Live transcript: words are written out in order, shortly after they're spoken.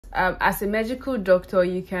as a medical doctor,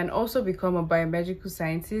 you can also become a biomedical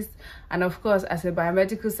scientist, and of course, as a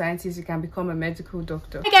biomedical scientist, you can become a medical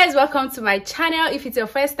doctor. Hey guys, welcome to my channel. If it's your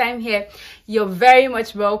first time here, you're very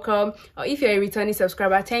much welcome. Or if you're a returning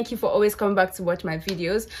subscriber, thank you for always coming back to watch my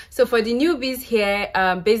videos. So for the newbies here,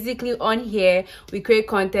 basically on here, we create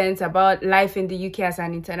content about life in the UK as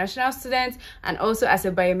an international student and also as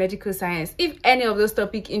a biomedical science. If any of those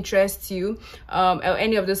topics interest you, or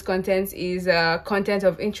any of those contents is content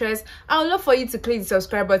of interest, I would love for you to click the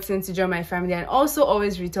subscribe button to join my family, and also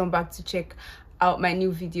always return back to check out my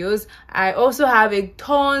new videos. I also have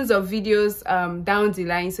tons of videos down the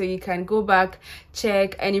line, so you can go back,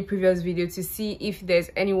 check any previous video to see if there's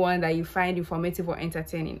anyone that you find informative or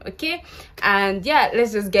entertaining. Okay, and yeah,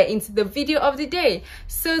 let's just get into the video of the day.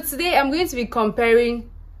 So today I'm going to be comparing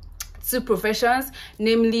two professions,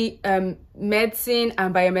 namely medicine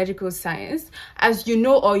and biomedical science. As you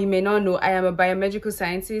know, or you may not know, I am a biomedical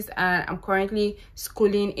scientist and I'm currently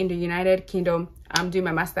schooling in the United Kingdom. I'm doing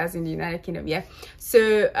my master's in the United Kingdom. Yeah,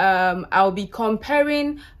 so I'll be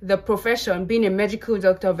comparing the profession, being a medical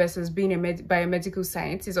doctor versus being a biomedical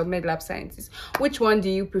scientist or med lab scientist. Which one do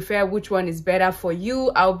you prefer? Which one is better for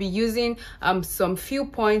you? I'll be using some few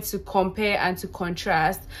points to compare and to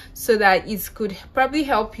contrast, so that it could probably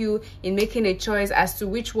help you in making a choice as to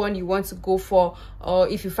which one you want to go for, or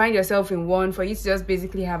if you find yourself in one, for you to just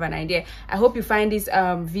basically have an idea. I hope you find this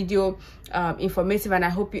video informative, and I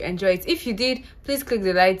hope you enjoy it. If you did, please click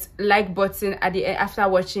the like button at the end after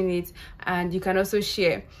watching it, and you can also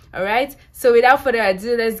share. All right, so without further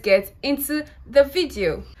ado, let's get into the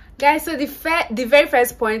video, guys. So the very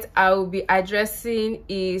first point I will be addressing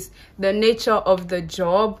is the nature of the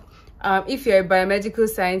job. If you're a biomedical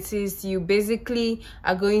scientist, you basically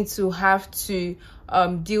are going to have to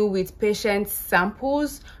deal with patient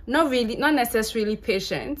samples, not necessarily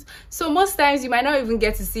patients. So most times you might not even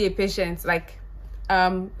get to see a patient, like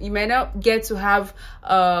you might not get to have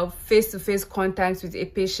face-to-face contact with a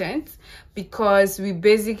patient, because we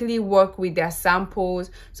basically work with their samples.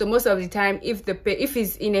 So most of the time, if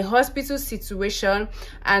it's in a hospital situation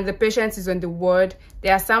and the patient is on the ward,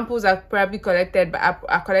 their samples are probably collected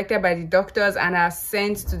by the doctors and are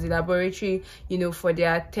sent to the laboratory, you know, for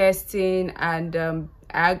their testing and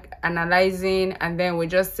analyzing, and then we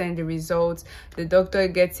just send the results. The doctor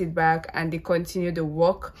gets it back and they continue the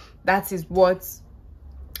work. That is what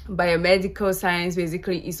biomedical science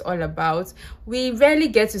basically is all about. We rarely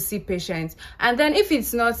get to see patients, and then if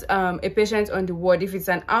it's not a patient on the ward, if it's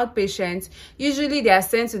an outpatient, usually they are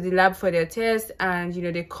sent to the lab for their test, and you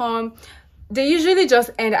know, they usually just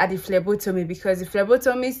end at the phlebotomy, because the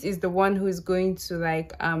phlebotomist is the one who is going to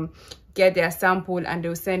like get their sample and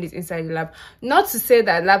they'll send it inside the lab. Not to say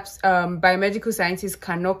that biomedical scientists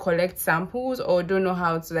cannot collect samples or don't know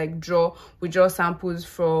how to like withdraw samples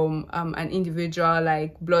from an individual,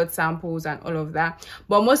 like blood samples and all of that,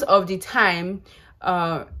 but most of the time,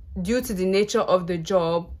 due to the nature of the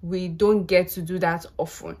job, we don't get to do that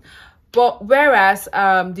often. But whereas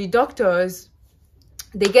the doctors,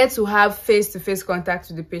 they get to have face-to-face contact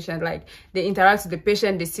with the patient, like they interact with the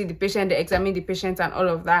patient, they see the patient, they examine the patient and all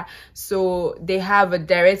of that. So they have a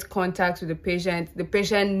direct contact with the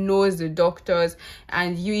patient knows the doctors,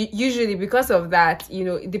 and usually because of that, you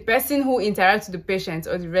know, the person who interacts with the patient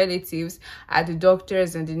or the relatives are the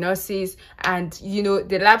doctors and the nurses. And you know,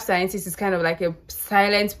 the lab scientist is kind of like a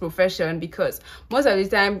silent profession, because most of the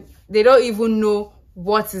time they don't even know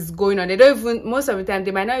what is going on. Most of the time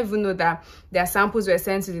they might not even know that their samples were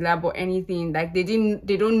sent to the lab or anything. Like they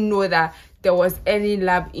don't know that there was any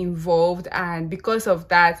lab involved, and because of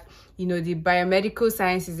that, you know, the biomedical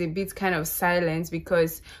science is a bit kind of silent,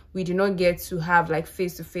 because we do not get to have like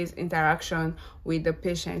face-to-face interaction with the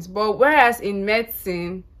patients. But whereas in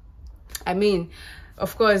medicine, I mean,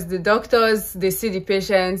 of course, the doctors, they see the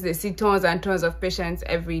patients, they see tons and tons of patients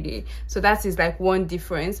every day. So that is like one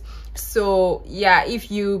difference. So yeah, if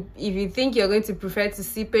you think you're going to prefer to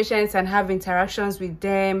see patients and have interactions with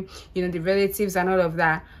them, you know, the relatives and all of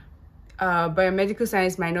that, biomedical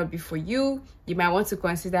science might not be for you. You might want to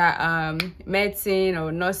consider medicine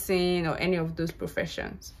or nursing or any of those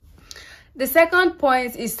professions. The second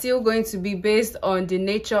point is still going to be based on the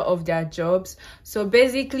nature of their jobs. So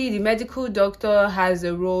basically, the medical doctor has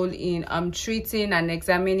a role in treating and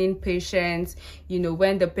examining patients. You know,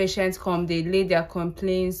 when the patients come, they lay their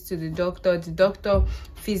complaints to the doctor. The doctor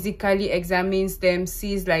physically examines them,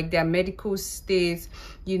 sees like their medical state,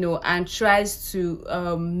 you know, and tries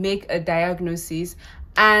to make a diagnosis.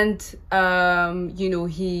 and you know,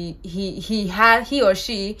 he or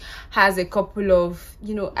she has a couple of,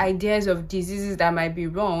 you know, ideas of diseases that might be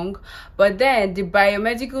wrong, but then the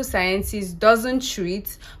biomedical scientist doesn't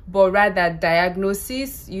treat but rather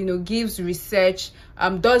diagnoses, you know, gives research,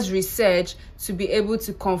 does research to be able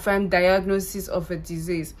to confirm diagnosis of a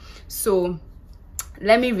disease. So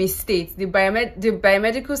let me restate: the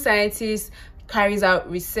biomedical scientist carries out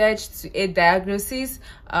research to aid diagnosis,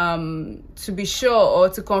 to be sure or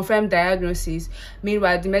to confirm diagnosis.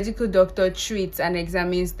 Meanwhile, the medical doctor treats and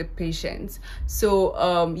examines the patient.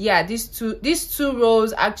 So yeah, these two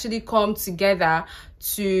roles actually come together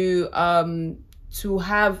to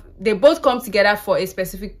have, they both come together for a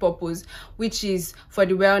specific purpose, which is for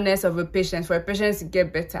the wellness of a patient, for a patient to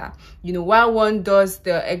get better. You know, while one does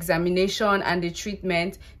the examination and the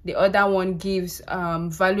treatment, the other one gives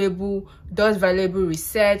valuable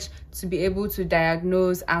research to be able to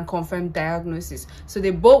diagnose and confirm diagnosis. So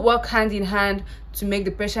they both work hand in hand to make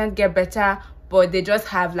the patient get better, but they just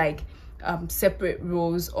have like separate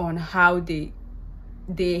roles on how they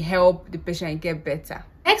help the patient get better.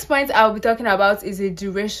 Next point I'll be talking about is the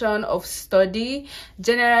duration of study.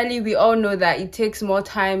 Generally, we all know that it takes more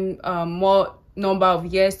time, more number of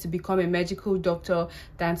years to become a medical doctor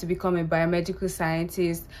than to become a biomedical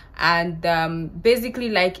scientist. And basically,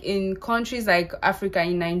 like in countries like Africa,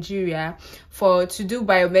 in Nigeria, to do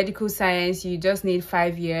biomedical science, you just need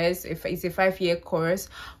 5 years. If it's a 5-year course,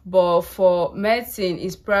 but for medicine,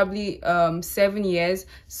 it's probably 7 years.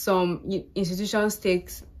 Some institutions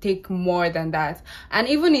take more than that. And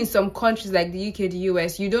even in some countries like the UK, the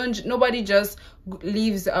US, nobody just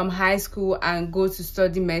leaves high school and goes to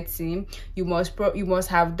study medicine. You must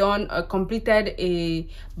have completed a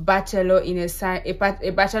bachelor's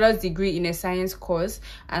degree in a science course,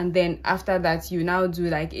 and then after that you now do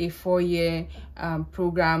like a 4-year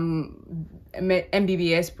program,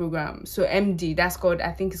 MBBS program. So MD, that's called,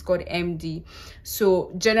 I think it's called MD.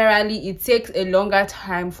 So generally it takes a longer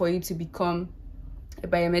time for you to become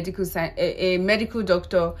a medical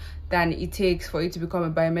doctor than it takes for you to become a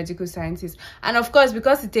biomedical scientist. And of course,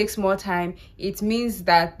 because it takes more time, it means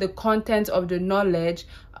that the content of the knowledge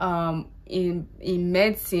in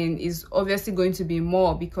medicine is obviously going to be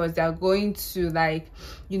more, because they're going to, like,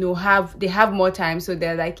 you know, they have more time, so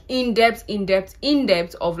they're like in depth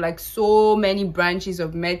of like so many branches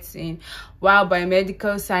of medicine, while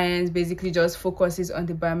biomedical science basically just focuses on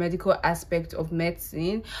the biomedical aspect of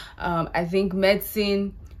medicine. I think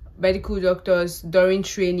medical doctors, during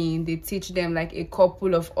training, they teach them like a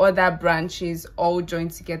couple of other branches all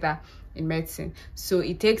joined together in medicine. So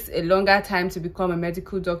it takes a longer time to become a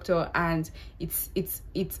medical doctor, and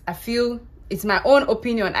I feel, it's my own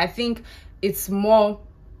opinion, I think it's more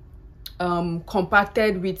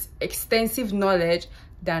compacted with extensive knowledge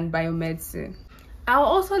than biomedicine. I would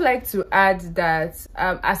also like to add that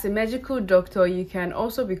as a medical doctor, you can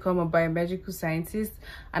also become a biomedical scientist,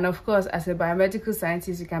 and of course, as a biomedical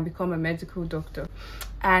scientist, you can become a medical doctor,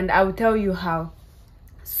 and I will tell you how.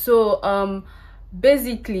 So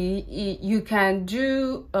basically, you can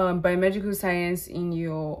do biomedical science in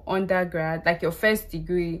your undergrad, like your first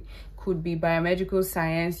degree could be biomedical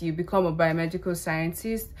science. You become a biomedical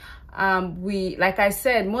scientist. Like I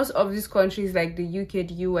said, most of these countries like the UK,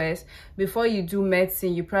 the US, before you do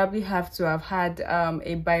medicine, you probably have to have had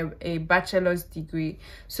a bachelor's degree.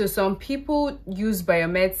 So some people use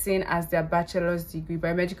biomedicine as their bachelor's degree,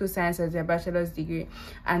 biomedical science as their bachelor's degree,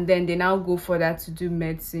 and then they now go for that to do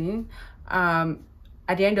medicine.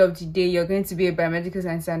 At the end of the day, you're going to be a biomedical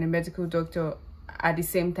scientist and a medical doctor at the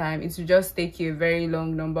same time. It will just take you a very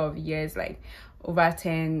long number of years, like over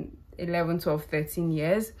 10, 11, 12, 13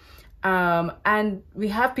 years. And we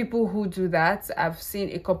have people who do that. I've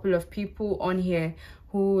seen a couple of people on here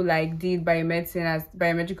who like did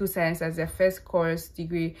biomedical science as their first course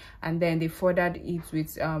degree, and then they furthered it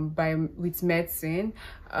with medicine.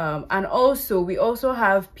 And also we also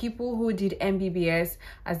have people who did MBBS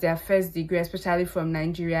as their first degree, especially from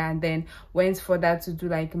Nigeria, and then went further to do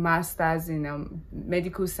like masters in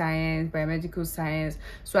medical science, biomedical science.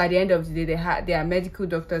 So at the end of the day, they are medical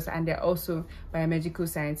doctors and they're also biomedical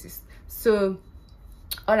scientists. So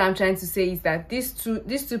all I'm trying to say is that these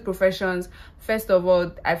two professions, first of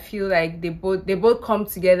all, I feel like they both come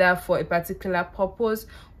together for a particular purpose,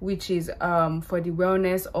 which is for the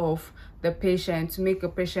wellness of the patient, to make a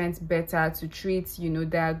patient better, to treat, you know,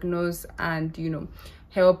 diagnose, and, you know,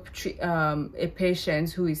 help treat a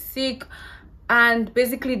patient who is sick. And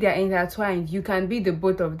basically they're intertwined. You can be the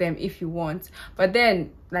both of them if you want, but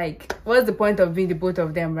then, like, what's the point of being the both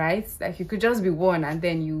of them, right? Like, you could just be one and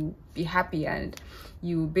then you be happy and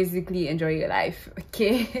you basically enjoy your life.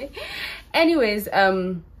 Okay. Anyways,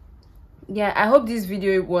 yeah, I hope this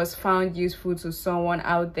video was found useful to someone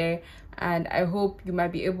out there, and I hope you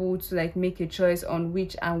might be able to like make a choice on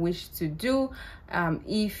which to do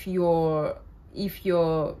if you're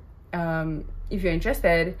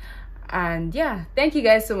interested. And yeah, thank you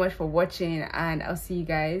guys so much for watching, and I'll see you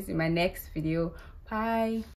guys in my next video. Bye.